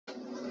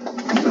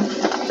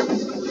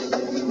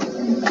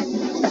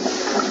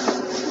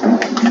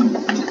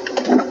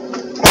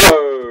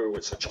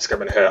it's just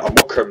coming here, and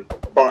welcome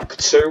back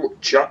to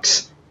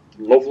Jack's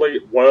lovely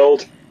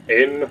world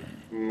in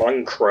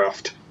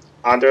Minecraft.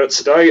 And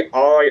today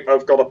I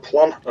have got a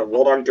plan of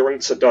what I'm doing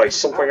today,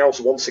 something else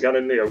once again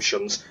in the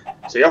oceans.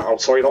 So yeah, I'll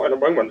tell you that in a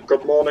moment.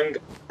 Good morning,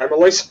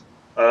 Emily's,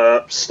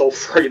 still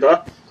free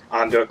there,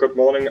 and good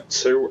morning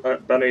to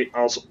Benny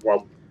as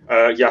well.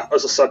 Yeah,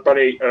 as I said,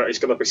 Benny is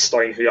going to be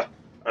staying here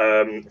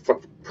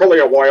for probably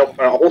a while.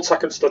 I will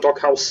take him to the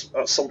doghouse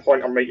at some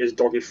point and meet his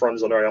doggy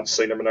friends. I know I haven't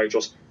seen him in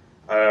ages.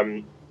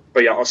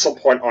 But yeah, at some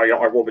point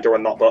I will be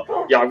doing that. But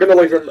yeah, I'm going to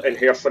leave him in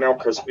here for now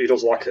because he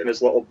does like it in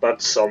his little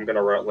bed, so I'm going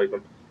to leave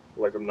him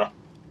there.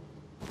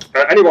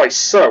 Anyway,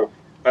 so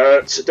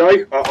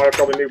today I've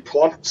got a new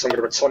plan, so I'm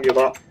going to be telling you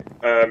that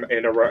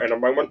in a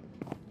moment.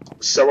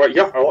 So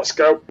yeah, let's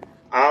go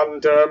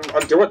and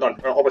do it then.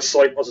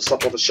 Obviously, as I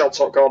said, for the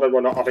shout-out garden,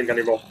 we're not having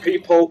any more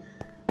people.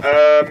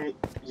 Yeah.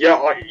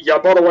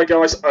 By the way,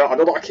 guys, I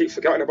know that I keep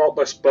forgetting about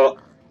this, but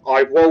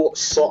I will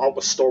sort out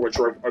the storage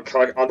room.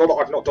 Okay, I know that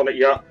I've not done it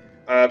yet,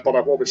 but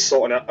I will be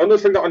sorting it. Another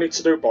thing that I need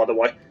to do, by the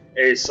way,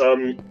 is I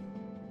need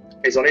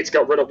to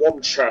get rid of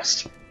one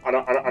chest, and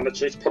I need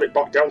to put it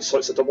back down so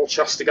it's a double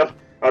chest again.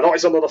 That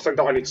is another thing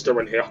that I need to do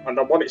in here, and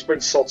then when it's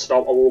been sorted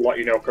out, I will let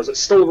you know, because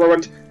it's still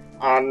ruined,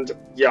 and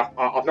yeah,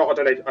 I've not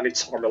had any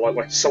time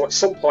lately. So at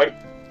some point,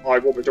 I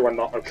will be doing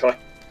that. Okay.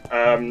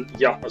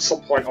 Yeah, at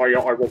some point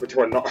I will be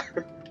doing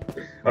that.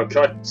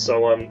 Okay,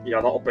 so yeah,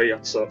 that'll be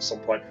at some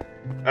point.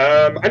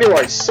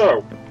 Anyway,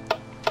 so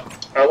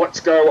let's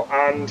go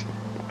and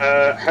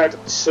head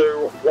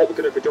to what we're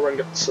going to be doing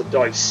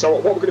today. So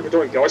what we're going to be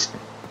doing, guys,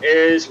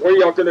 is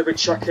we are going to be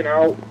checking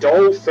out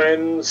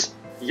dolphins.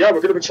 Yeah,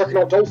 we're going to be checking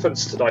out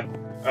dolphins today.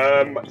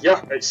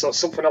 Yeah, it's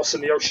something else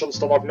in the oceans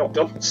that I've not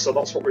done, so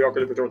that's what we are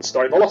going to be doing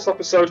today. In the last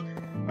episode,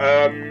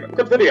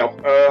 good video.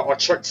 I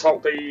checked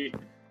out the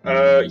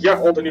yeah,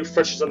 all the new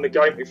fishes in the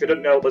game. If you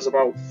didn't know, there's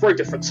about 3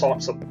 different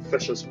types of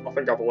fishes,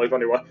 I believe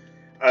anyway.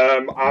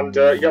 And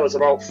yeah, there's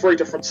about 3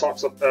 different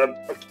types of,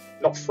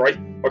 not 3,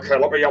 okay,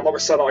 let me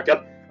say that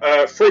again.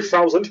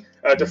 3,000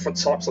 different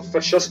types of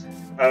fishes.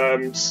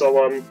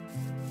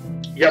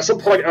 Yeah, at some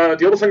point,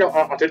 the other thing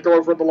I did go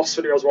over in the last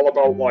video as well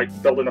about, like,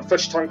 building a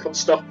fish tank and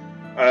stuff.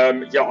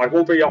 Yeah, I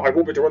will be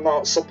doing that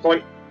at some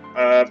point.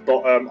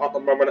 But at the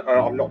moment,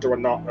 I'm not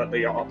doing that at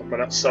the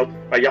minute. So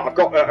yeah, I've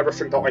got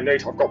everything that I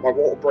need. I've got my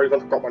water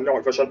breathing, I've got my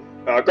night vision,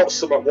 I've got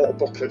some water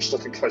buckets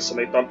just in case I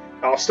need them.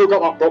 I've still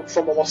got that book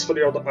from the last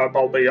video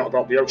about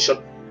the ocean.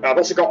 I've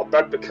also got a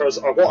bed because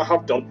what I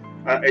have done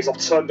is I've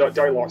turned the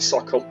daylight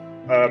cycle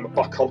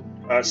back on,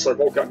 so it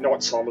won't get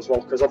night time as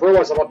well. Because I've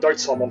realised I've had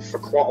daytime on for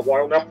quite a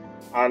while now,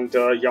 and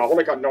yeah, I want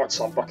to get night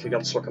time back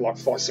again so I can like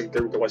fight some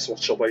Googlies,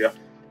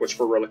 which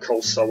were really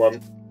cool. So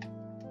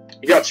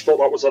yeah, I just thought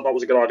that was a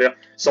good idea.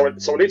 So we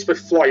need to be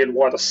flying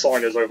where the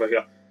sign is over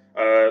here,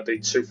 the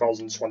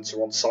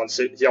 2021 sign.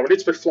 So yeah, we need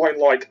to be flying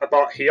like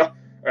about here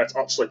to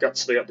actually get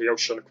to the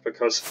ocean,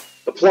 because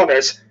the plan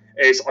is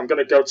I'm going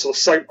to go to the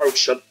same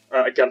ocean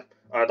again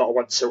that I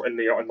went to in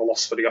the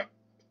last video.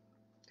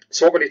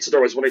 So what we need to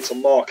do is we need to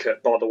mark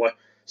it, by the way.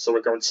 So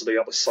we're going to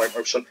the same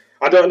ocean.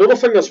 And another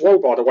thing as well,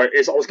 by the way,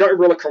 is I was getting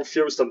really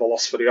confused in the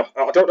last video.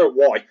 I don't know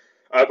why,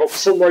 but for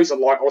some reason,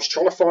 like I was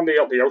trying to find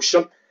the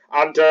ocean.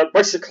 And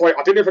basically,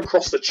 I didn't even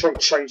cross the chunk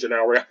changing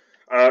area,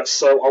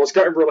 so I was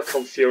getting really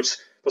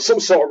confused for some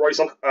sort of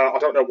reason. I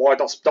don't know why.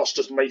 That's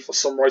just me for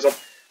some reason.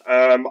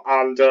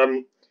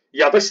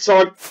 Yeah, this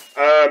time,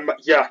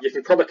 yeah, you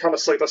can probably kind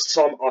of see this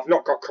time I've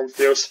not got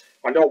confused.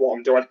 I know what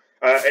I'm doing.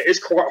 It is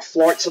quite a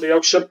flight to the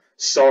ocean,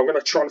 so I'm going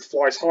to try and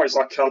fly as high as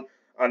I can,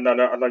 and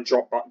then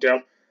drop back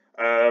down.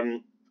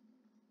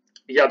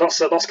 Yeah, that's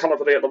kind of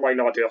the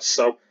main idea.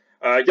 So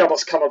yeah,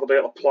 that's kind of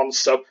the plan.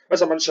 So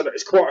as I mentioned,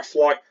 it's quite a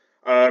flight.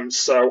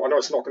 So I know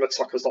it's not going to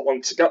take us that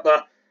long to get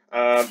there,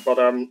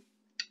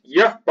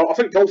 yeah, but I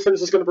think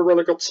dolphins is going to be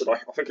really good today.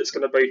 I think it's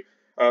going to be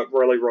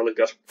really, really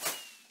good.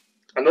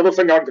 Another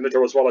thing I'm going to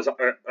do as well is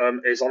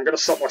I'm going to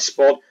set my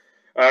spawn,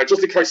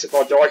 just in case if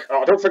I die.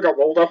 I don't think I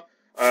will though,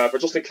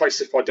 but just in case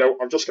if I do,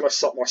 I'm just going to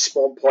set my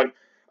spawn point,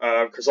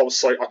 because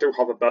obviously I do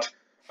have a bed.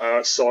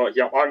 So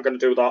yeah, I'm going to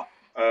do that,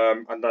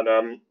 and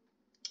then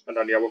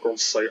yeah, we're going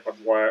to see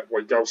where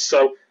we go.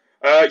 So.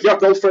 Yeah,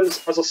 dolphins,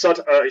 as I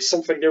said, is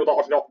something new that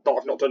I've not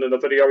done in a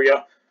video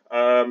yet.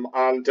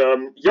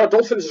 Yeah,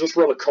 dolphins are just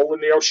really cool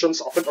in the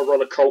oceans. I think they're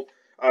really cool.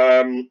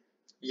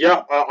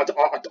 Yeah, I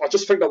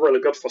just think they're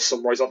really good for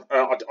some reason.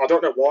 I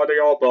don't know why they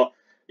are, but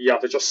yeah,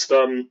 they're just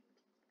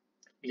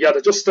yeah, they're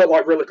just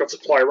like really good to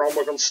play around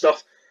with and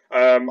stuff.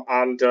 Yeah,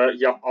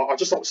 I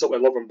just absolutely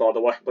love them, by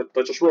the way.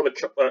 They're just really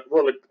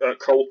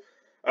cool.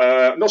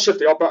 I'm not sure if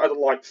they are better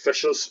than like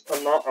fishes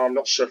and that. I'm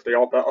not sure if they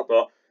are better,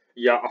 but.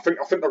 Yeah, I think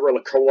they're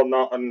really cool on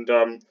that, and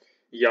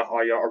yeah,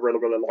 I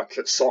really like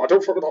it. So I don't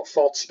think we're that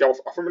far to go.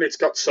 I think we need to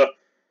get to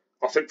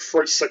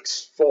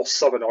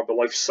 3647, I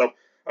believe. So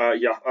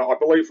yeah,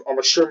 I'm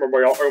assuming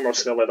we are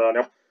almost nearly there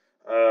now.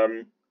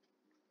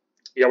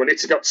 Yeah, we need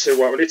to get to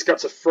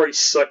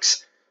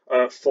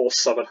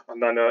 3647, and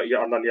then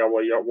yeah,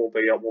 we'll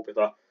be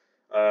there.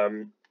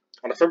 And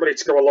I think we need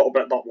to go a little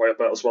bit that way a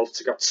bit as well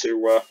to get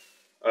to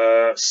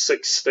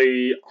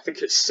 60, I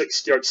think it's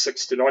 68,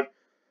 69,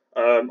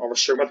 I'm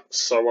assuming.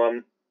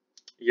 So,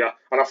 yeah,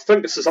 and I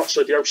think this is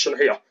actually the ocean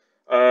here.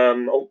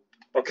 Oh,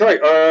 okay,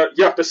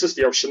 yeah, this is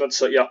the ocean, and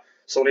so, yeah,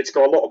 so I need to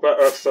go a little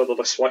bit further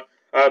this way.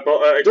 But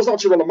it doesn't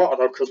actually really matter,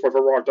 though, because we've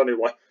arrived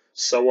anyway.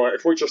 So,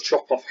 if we just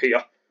drop off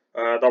here,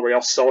 there we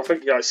are. So, I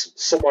think, yeah, it's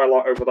somewhere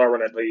like over there,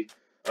 in it,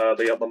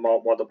 the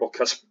mark where the book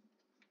is.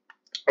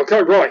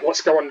 Okay, right,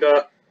 let's go and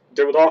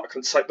do that. I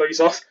can take these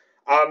off.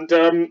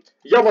 And,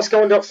 yeah, let's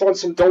go and find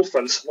some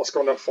dolphins. Let's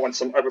go and find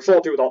some. Before I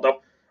do that,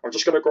 though, I'm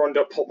just going to go and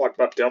put my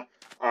bed down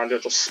and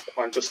just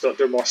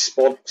do my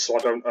spawn so I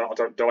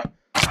don't die.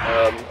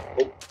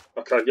 Oh,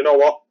 okay, you know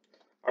what?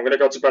 I'm going to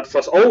go to bed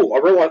first. Oh, I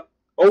realise.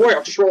 Oh wait,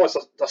 I just realised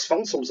there's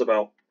phantoms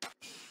about.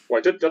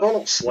 Wait, did I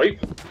not sleep?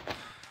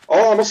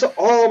 Oh, I must have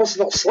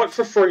not slept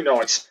for 3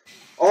 nights.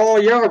 Oh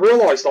yeah, I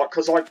realised that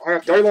because I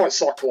had daylight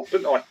cycle off,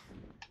 didn't I?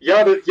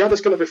 Yeah,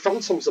 there's going to be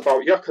phantoms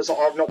about. Yeah, because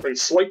I've not been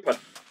sleeping.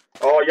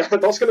 Oh yeah,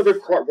 that's going to be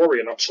quite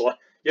worrying actually.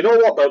 You know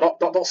what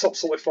though? That's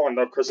absolutely fine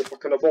though, because if I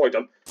can avoid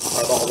them,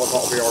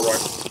 that'll be all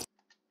right.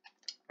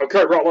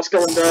 Okay, right. Let's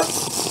go and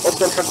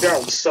head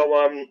down. So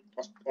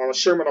I'm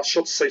assuming I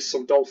should see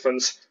some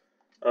dolphins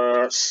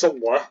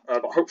somewhere,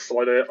 but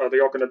hopefully they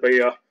are going to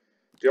be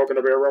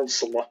around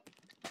somewhere.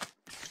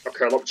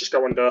 Okay, let me just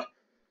go and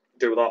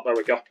do that. There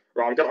we go.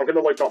 Right, I'm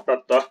gonna leave that bed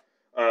there,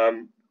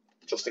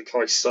 just in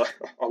case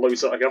I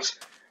lose it, I guess.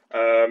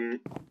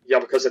 Yeah,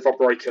 because if I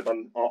break it,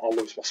 then I'll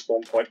lose my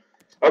spawn point.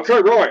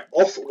 Okay, right,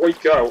 off we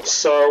go.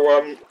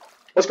 So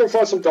let's go and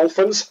find some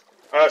dolphins.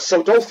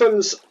 So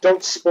dolphins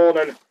don't spawn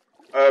in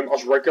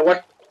as regularly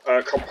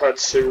compared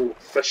to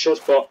fishers,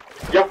 but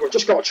yeah, we've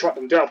just got to track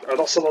them down.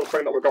 That's another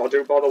thing that we've got to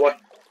do, by the way.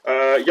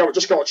 Yeah, we've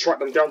just got to track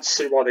them down to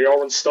see where they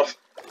are and stuff.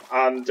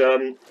 And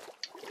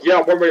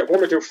yeah, when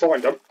we do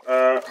find them,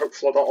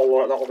 hopefully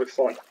that'll be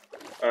fine.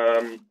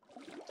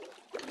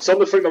 So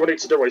the thing that we need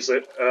to do is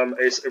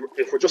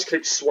if we just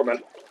keep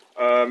swimming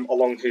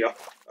along here,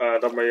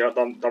 then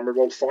we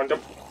will find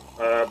them.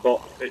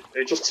 But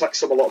it just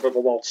takes them a little bit of a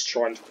while to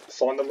try and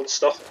find them and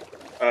stuff.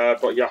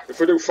 But yeah, if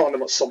we do find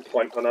them at some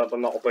point, then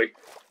that'll be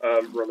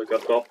really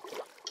good. But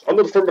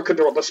another thing we can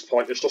do at this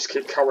point is just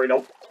keep carrying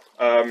on,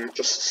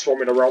 just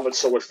swimming around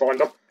until we find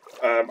them.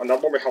 And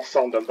then when we have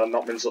found them, then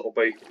that means it'll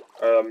be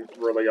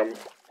really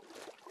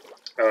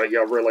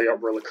yeah,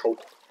 really cool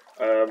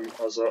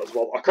as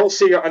well. I can't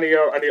see any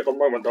at the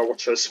moment though,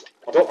 which is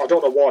I don't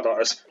know why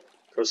that is,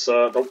 because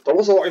there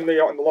was a lot in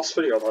the last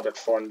video that I did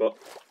find, but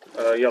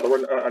yeah, there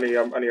weren't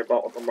any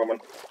about at the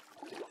moment.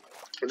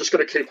 I'm just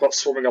going to keep on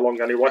swimming along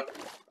anyway,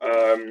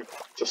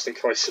 just in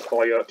case if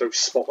I do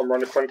spot them or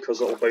anything,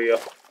 because it'll be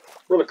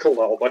really cool.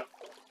 That'll be.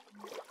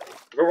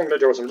 What I'm going to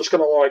do is I'm just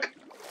going to like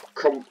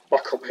come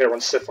back up here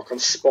and see if I can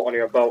spot any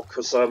about,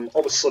 because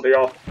obviously they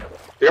are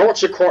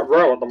actually quite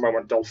rare at the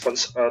moment,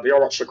 dolphins. They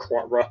are actually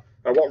quite rare.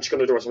 What I'm just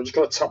going to do is I'm just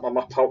going to tap my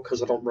map out,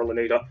 because I don't really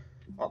need it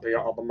at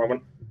the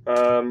moment.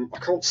 I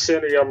can't see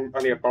any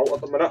about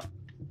at the minute.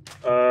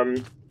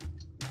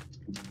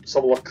 Let's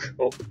have a look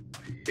up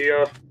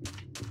here.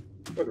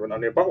 There isn't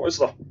any about, is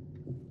there?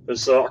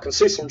 There's I can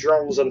see some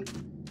drowns and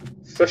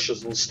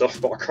fishes and stuff,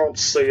 but I can't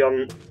see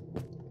yeah,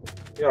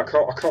 I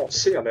can't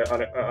see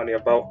any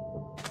about.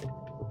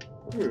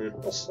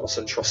 That's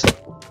interesting.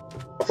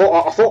 I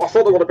thought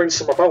there would have been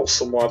some about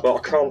somewhere, but I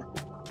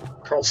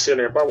can't see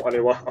any about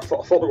anywhere. I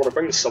thought there would have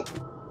been some,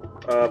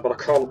 but I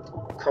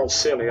can't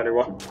see any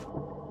anywhere.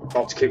 I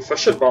have to keep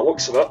fishing by the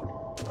looks of it.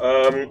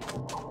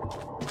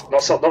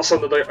 That's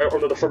under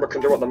the thing I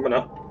can do at the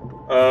minute.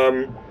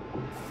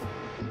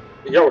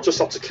 Yeah, we'll just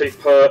have to keep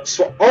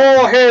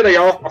oh, here they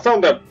are! I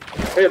found them.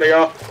 Here they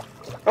are.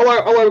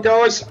 Hello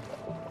guys.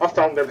 I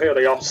found them. Here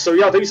they are. So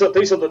yeah, these are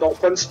the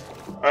dolphins.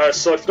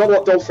 So if you know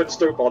what dolphins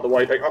do, by the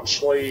way, they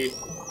actually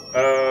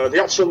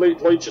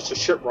lead you to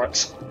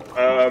shipwrecks.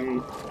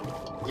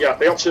 Yeah,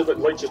 they actually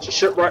lead you to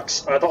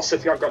shipwrecks. That's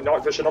if you haven't got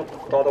night vision on,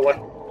 by the way.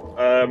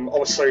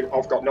 Obviously,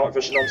 I've got night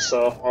vision on,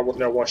 so I would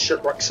know where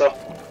shipwrecks are.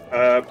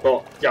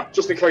 But yeah,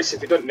 just in case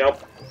if you didn't know,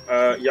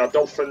 yeah,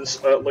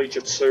 dolphins lead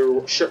you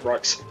to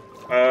shipwrecks.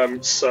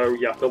 So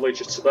yeah, they'll lead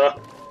you to there.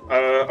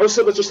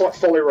 Also, they just like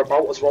follow you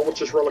about as well,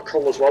 which is really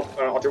cool as well.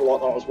 I do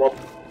like that as well.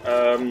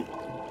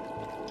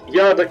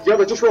 Yeah,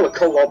 they're just really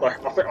cool, aren't they?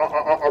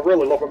 I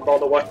really love them, by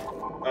the way.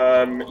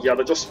 Yeah,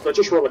 they're just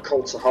really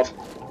cool to have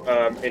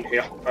in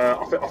here.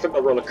 I think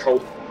they're really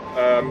cool.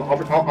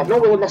 I've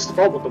not really messed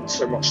about with them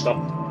too much though,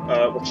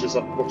 which is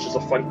a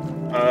thing.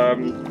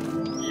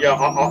 Yeah,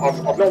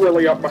 I've not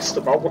really messed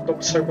about with them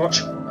too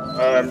much.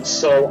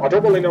 So I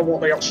don't really know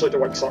what they actually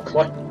do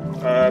exactly.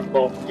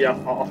 But yeah,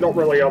 I've not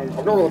really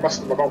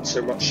messed them about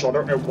too much, so I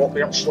don't know what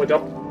they actually do.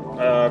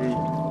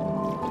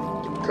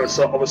 Because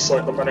obviously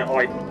at the minute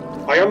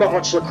I am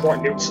actually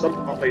quite new to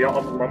them at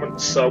the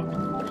moment, so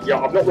yeah,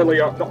 I've not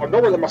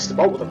really messed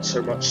about with them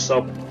too much.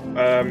 So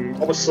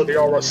obviously they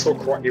are still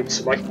quite new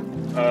to me.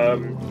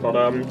 But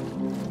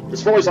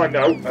as far as I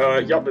know,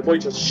 yeah, they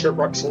lead you to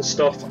shipwrecks and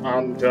stuff,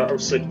 and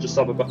obviously just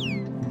have a bit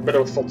bit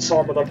of a fun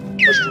time with them.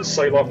 As you can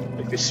see, like,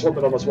 if you swim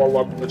with them as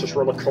well, they're just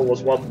really cool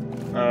as well.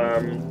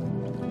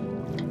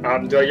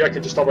 And yeah, you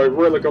can just have a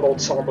really good old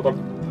time with them.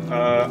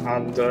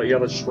 Yeah,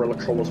 they're just really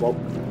cool as well.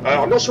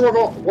 I'm not sure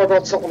whether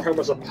I'll take one home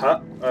as a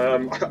pet. I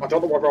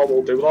don't know whether I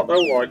will do that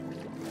though. Like,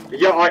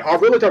 yeah, I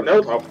really don't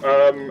know though.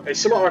 It's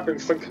something I've been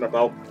thinking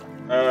about.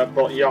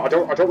 But yeah, I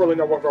don't really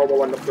know whether I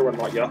will end up doing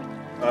that yet.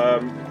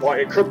 Like,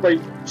 it could be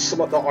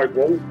something that I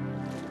will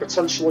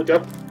potentially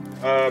do.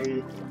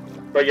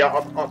 But yeah,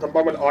 at the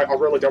moment I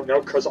really don't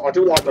know, because I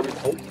do like them.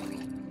 Oh,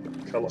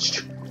 okay, let's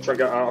try and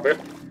get out of here.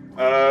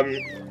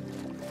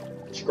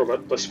 Let's go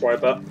this way a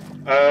bit.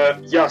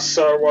 Yeah,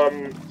 so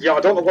yeah, I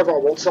don't know whether I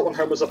will take one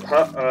home as a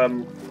pet.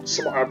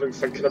 Something I've been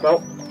thinking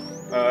about.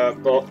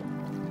 But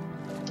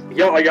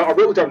yeah, I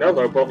really don't know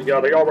though. But yeah,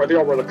 they are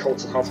really cool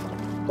to have,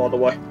 by the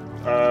way.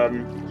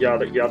 Yeah,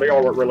 they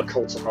are really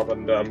cool to have,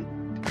 and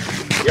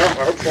yeah,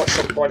 I hope at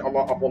some point I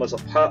might have one as a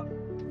pet.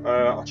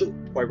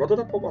 Wait, where did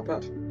I put my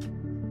bed?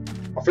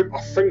 I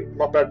think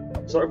my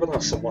bed is over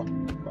there somewhere.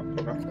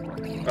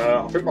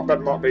 I think my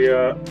bed might be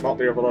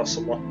over there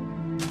somewhere.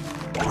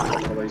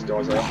 One of these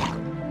guys are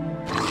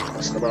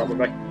messing about with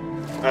me.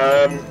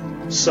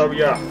 So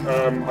yeah,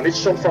 I need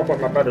to try and find where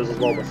my bed is as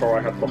well before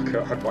I head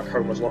back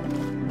home as well.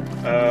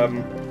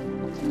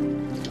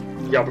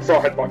 Yeah, before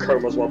I head back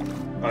home as well,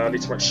 I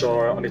need to make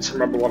sure I need to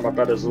remember where my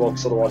bed is as well,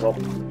 because otherwise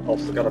I'll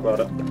forget about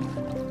it.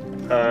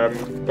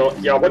 But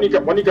yeah, when you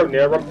go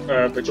near them,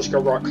 they just go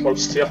right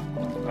close to you,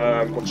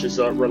 which is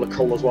really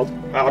cool as well.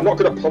 I'm not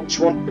gonna punch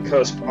one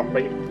because I'm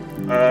mean.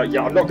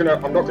 Yeah, I'm not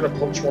gonna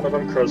punch one of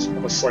them because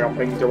obviously I'm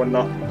mean doing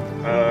that.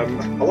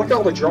 I like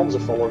how the drones are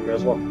following me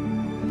as well.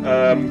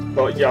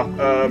 But yeah,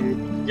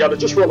 yeah, they're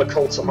just really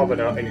cool to have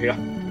in here.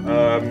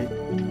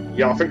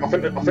 Yeah, I think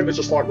they're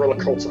just like really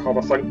cool to have,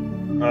 I think.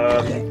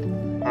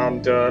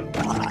 And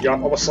yeah,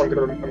 obviously I'm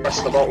gonna be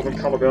messing about with them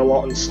kind of a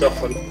lot and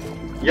stuff, and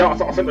yeah, I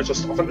think they're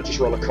just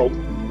really cool.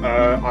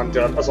 And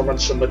as I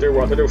mentioned, they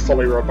do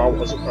follow you about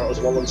as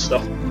well and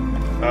stuff.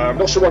 I'm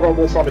not sure whether I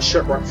will find a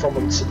shipwreck from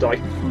them today.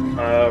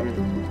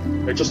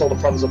 It just all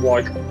depends on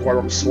like where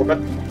I'm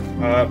swimming.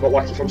 But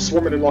like if I'm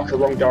swimming in like a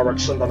wrong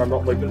direction, then I'm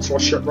not leading to a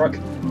shipwreck.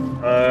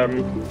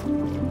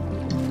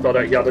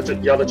 But yeah,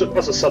 they're just,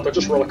 as I said, they're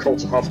just really cool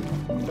to have.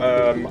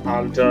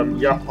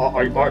 Yeah,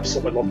 I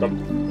absolutely love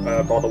them.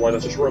 By the way, they're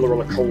just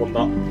really cool and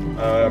that.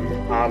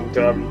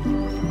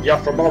 Yeah,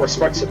 from my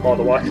perspective, by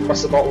the way, I can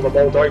mess about with them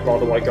all day. By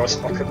the way, guys,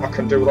 I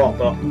can do that.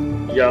 But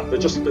yeah, they're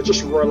just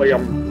really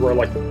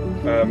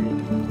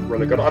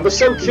really good, and they're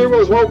so cute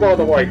as well. By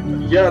the way,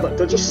 yeah,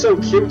 they're just so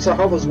cute to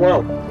have as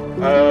well.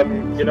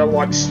 You know,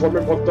 like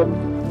swimming with them.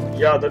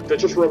 Yeah, they're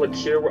just really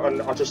cute,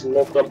 and I just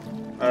love them.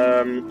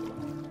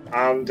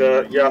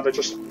 Yeah, they're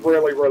just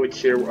really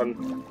cute,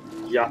 and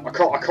yeah, I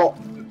can't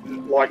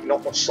like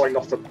not much say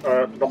nothing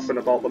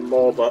about them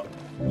more, but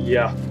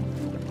yeah,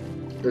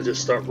 they're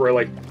just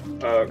really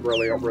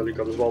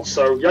good as well.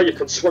 So yeah, you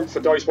can swim for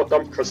days with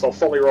them because they'll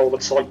follow you all the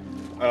time.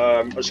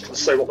 As you can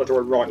see what they're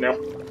doing right now,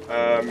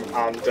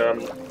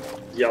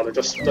 yeah, they're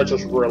just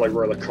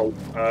really cool.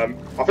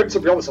 I think, to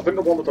be honest, I think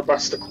they're one of the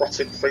best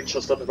aquatic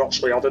features that they've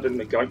actually added in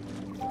the game,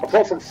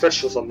 apart from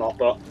fishes and that.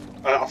 But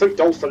I think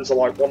dolphins are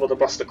like one of the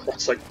best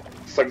aquatic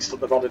things that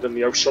they've added in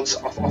the oceans.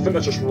 I think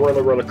they're just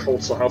really cool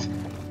to have.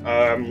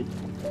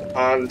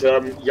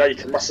 Yeah, you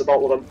can mess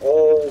about with them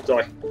all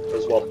day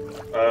as well.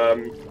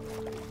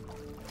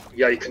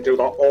 Yeah, you can do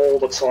that all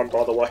the time,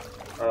 by the way,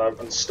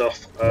 and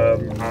stuff.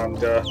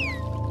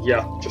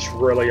 Yeah, just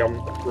really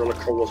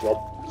cool as well.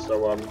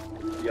 So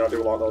yeah, I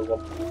do like that as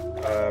well.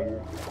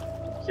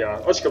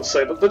 Yeah, as you can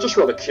see, they're just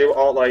really cute,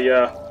 aren't they?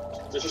 Yeah,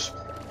 they're just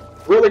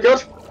really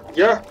good.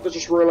 Yeah, they're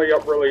just really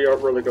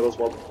good as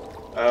well.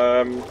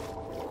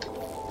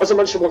 As I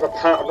mentioned with a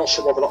pet, I'm not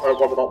sure whether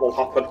that will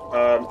happen.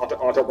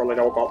 I don't really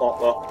know about that,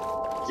 but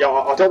yeah,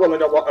 I don't really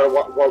know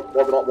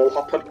whether that will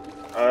happen.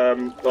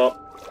 But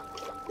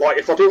like,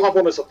 if I do have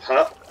one as a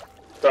pet,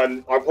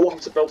 then I will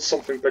have to build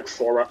something big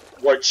for it,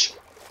 which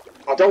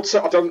I don't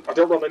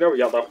really know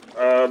yet though.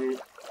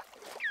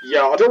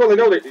 Yeah, I don't really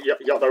know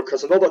yet though,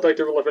 because I know that they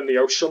do live in the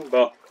ocean,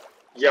 but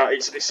yeah,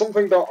 it's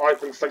something that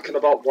I've been thinking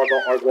about whether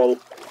I will,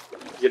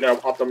 you know,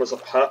 have them as a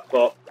pet,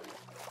 but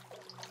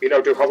you know,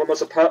 do have them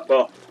as a pet,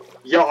 but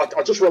yeah,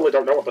 I just really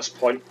don't know at this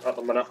point at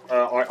the minute.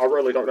 I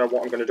really don't know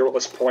what I'm going to do at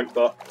this point,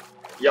 but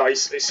yeah,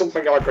 it's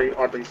something I've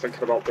been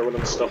thinking about doing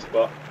and stuff,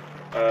 but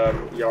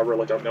yeah, I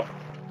really don't know.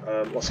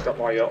 Let's get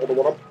my other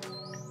one up.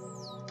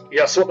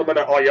 Yeah, so at the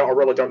minute, I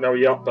really don't know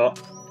yet, but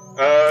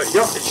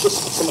yeah, it's just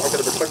something I'm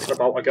going to be thinking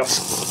about, I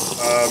guess.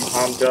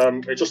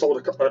 It just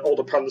all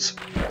depends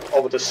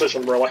on the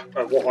decision, really,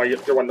 of what I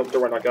do end up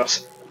doing, I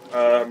guess.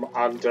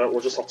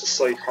 We'll just have to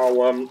see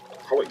how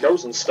it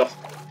goes and stuff.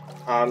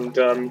 And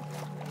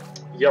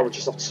yeah, we'll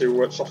just have to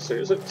see.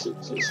 Is it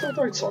still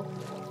daytime?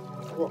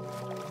 What?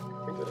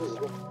 I think it is as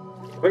well.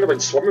 I think I've been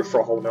swimming for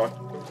a whole night.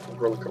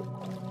 Really cool.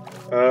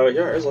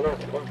 Yeah, it is, I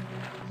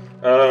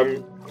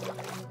know.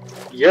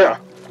 Yeah.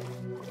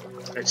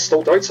 It's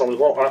still daytime as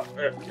well.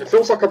 It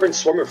feels like I've been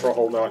swimming for a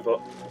whole night, but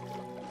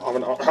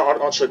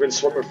haven't actually been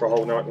swimming for a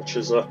whole night, which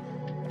is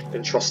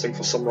interesting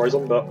for some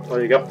reason, but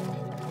there you go.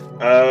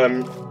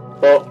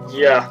 But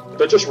yeah,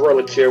 they're just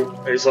really cute.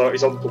 He's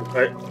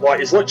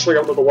literally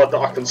under the word that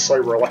I can say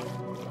really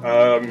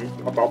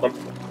about them.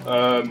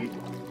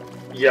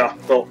 Yeah,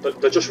 but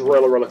they're just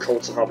really cool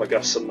to have, I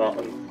guess, and that,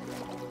 and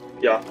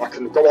yeah, I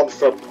can go on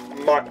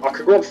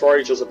for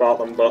ages about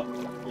them, but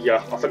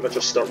yeah, I think they're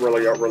just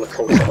really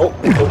cool.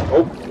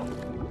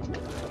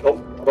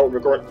 I don't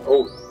regret.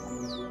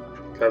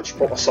 Okay, I've just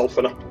put myself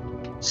in a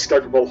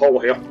escapable hole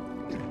here.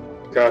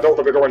 Okay, I don't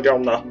want to be going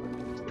down there.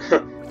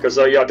 Because,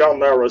 yeah, down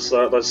there is,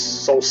 there's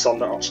soul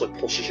sand that actually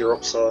pushes you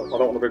up, so I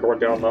don't want to be going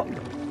down there.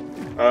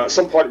 At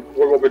some point,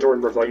 we will be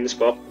doing ravines,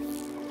 but,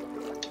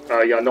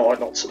 yeah,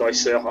 not today,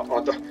 so I don't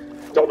want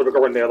to be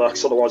going near there,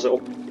 because otherwise it'll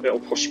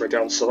push me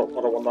down, so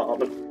I don't want that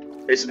happening.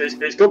 It's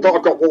good that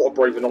I've got water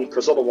breathing on,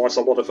 because otherwise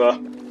I would have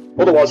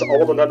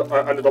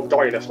ended up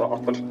dying if that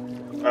happened.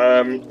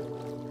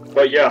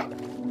 But yeah,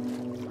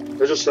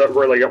 they're just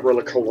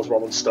really cool as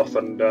well and stuff,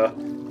 and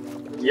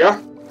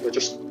yeah, they're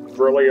just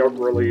really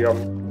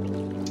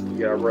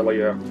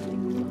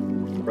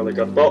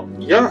good. But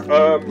yeah,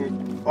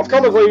 I've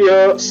kind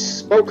of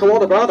spoke a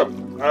lot about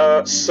them.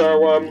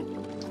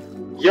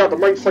 Yeah, the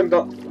main thing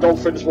that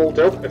Dolphins will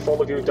do, if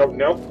all of you don't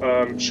know,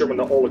 assuming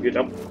that all of you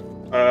know,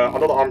 I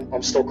know that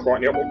I'm still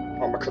quite new,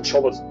 and my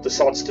controller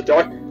decides to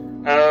die.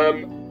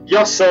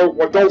 Yeah, so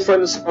with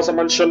Dolphins, as I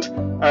mentioned,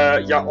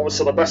 yeah,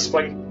 obviously the best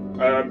thing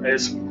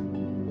is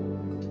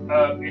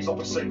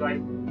obviously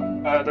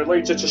they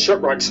lead you to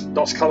shipwrecks.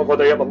 That's kind of where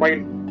they are the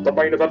main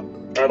event.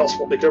 That's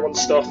what they do and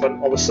stuff,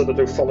 and obviously they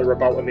do follow you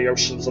about in the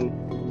oceans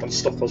and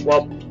stuff as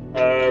well.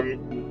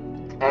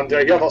 And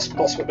yeah, that's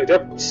what they do.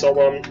 So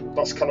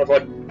that's kind of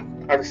like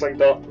everything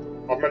that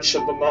I've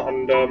mentioned and that,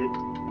 and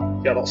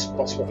yeah,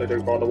 that's what they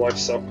do, by the way.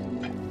 So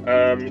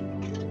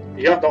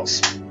yeah,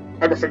 that's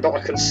everything that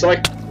I can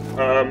say.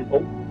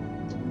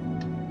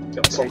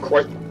 Get this on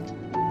quick.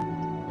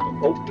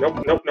 Oh,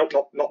 nope, not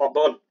that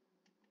button.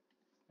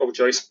 Oh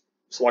jeez,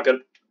 it's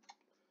lagging.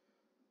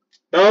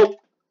 No!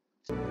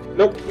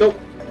 Nope.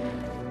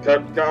 Okay,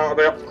 get out of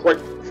here, quick,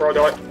 before I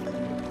die.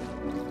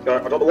 Okay,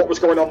 I don't know what was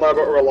going on there,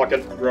 but we're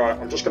lagging. Right,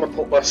 I'm just going to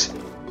put this...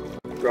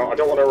 Right, I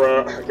don't want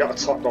to get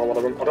attacked by one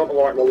of them. I don't know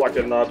why we're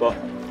lagging there, but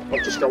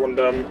I'll just go and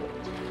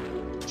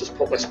just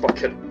put this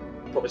back in.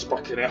 Put this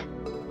back in here.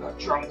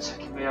 Try and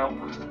take me out.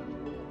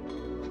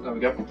 There we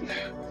go.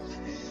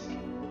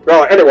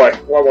 Right, anyway,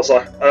 where was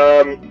I?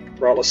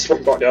 Right, let's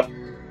swing back there.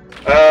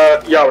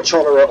 Yeah, I'm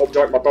trying to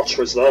update my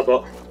batteries there,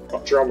 but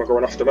that drama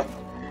going after me.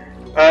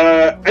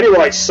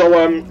 Anyway, so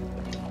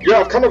yeah,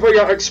 I've kind of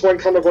explained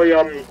kind of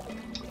a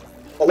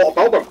lot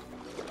about them,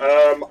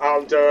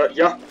 and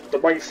yeah, the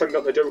main thing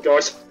that they do,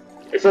 guys,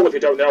 if all of you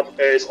don't know,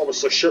 is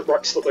obviously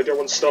shipwrecks that they do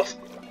and stuff,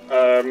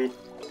 and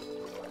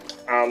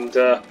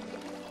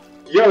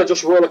yeah, they're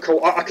just really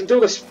cool. I can do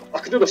this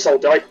all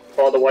day,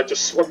 by the way,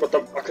 just swim with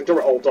them. I can do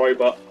it all day,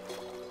 but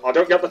I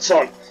don't get the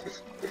time.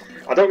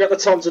 I don't get the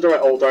time to do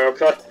it all day,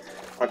 okay?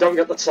 I don't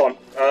get the time.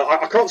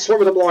 I can't swim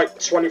with them like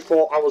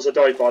 24 hours a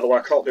day, by the way.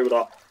 I can't do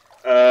that.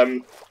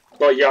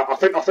 But yeah, I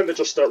think they're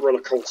just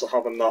really cool to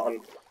have in that,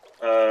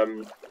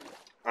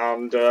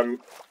 and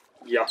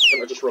yeah, I think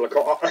they're just really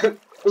cool.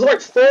 There's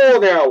like 4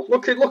 now.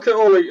 Look at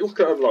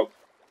them, look.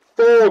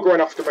 4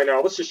 going after me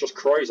now. This is just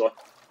crazy.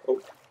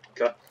 Oh,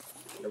 okay.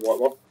 The white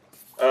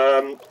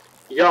one.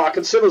 Yeah, I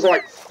can see there's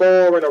like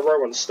 4 in a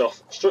row and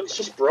stuff. It's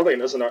just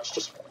brilliant, isn't it? It's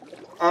just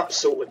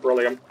absolutely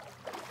brilliant.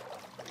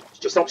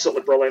 Just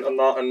absolutely brilliant and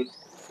that,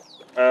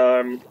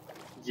 and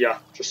yeah,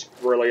 just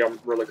really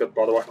good,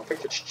 by the way. I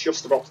think it's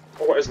just about,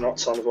 oh, it is night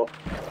time as well.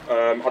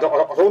 I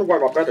don't know where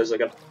my bed is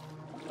again.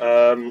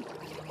 I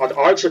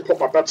actually put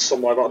my bed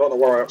somewhere, but I don't know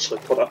where I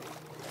actually put it.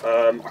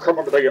 I can't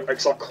remember the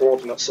exact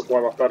coordinates of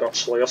where my bed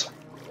actually is.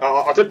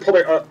 I did put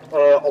it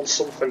on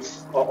something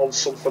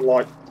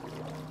like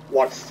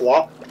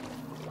flat,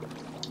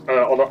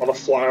 on a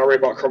flat area,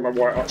 but I can't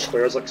remember where it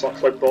actually is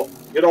exactly. But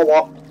you know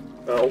what?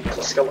 Oh, there's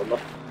a skeleton there.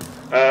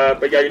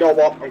 But yeah, you know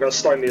what? I'm going to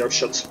stay in the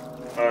oceans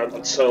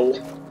until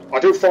I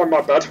do find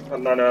my bed,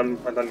 and then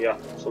yeah,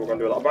 so we're going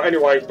to do that. But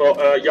anyway,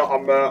 yeah,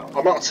 I'm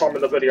out of time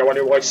in the video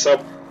anyway, so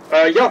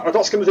yeah,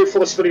 that's going to do for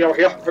this video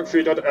here.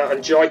 Hopefully you did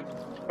enjoy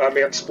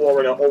me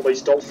exploring all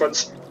these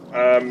dolphins.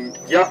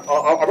 Yeah,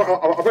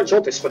 I've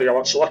enjoyed this video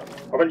actually.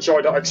 I've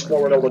enjoyed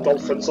exploring all the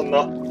dolphins and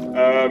that.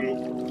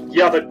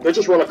 Yeah, they're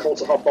just really cool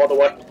to have, by the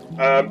way.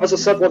 As I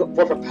said, with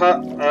a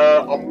pet,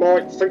 I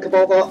might think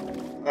about that.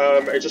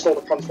 It just all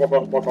depends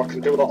whether I can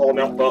do that or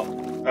not. But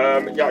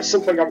yeah, it's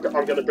something I'm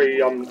going to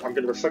be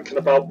thinking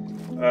about.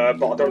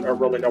 But I don't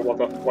really know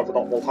whether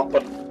that will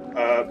happen.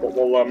 But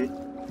we'll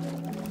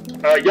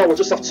yeah, we'll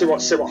just have to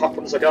see what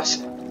happens, I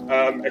guess.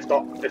 If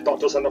that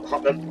does end up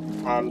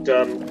happening, and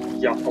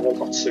yeah, I will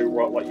have to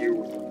let you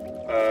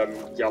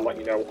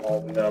know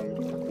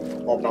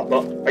on that.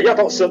 But yeah,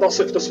 that's it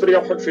for this video.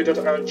 Hopefully you did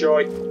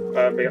enjoy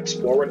me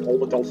exploring all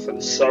the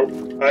dolphins. So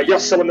yeah,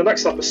 so in the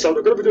next episode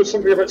we're going to be doing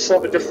something a bit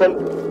slightly different.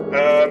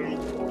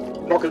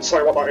 not going to tell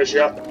you what that is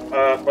yet.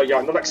 But yeah,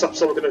 in the next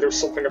episode we're going to do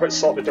something a bit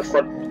slightly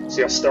different.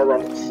 So yeah, stay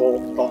around for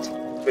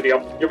that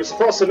video. You'll be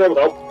surprised to know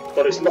though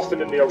that there's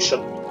nothing in the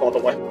ocean, by the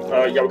way.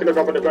 Yeah, we're going to be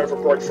having a bit of a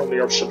break from the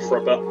ocean for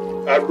a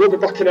bit. We'll be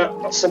back in it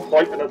at some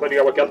point in a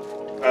video again,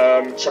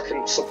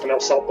 checking something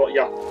else out. But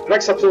yeah,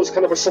 next episode is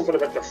kind of something a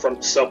bit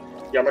different. So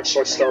yeah, make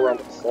sure you stay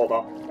around for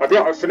that. But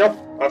yeah, for now,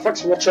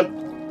 thanks for watching,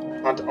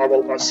 and I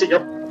will see you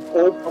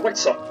all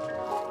later.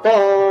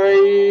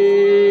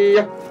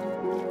 Bye!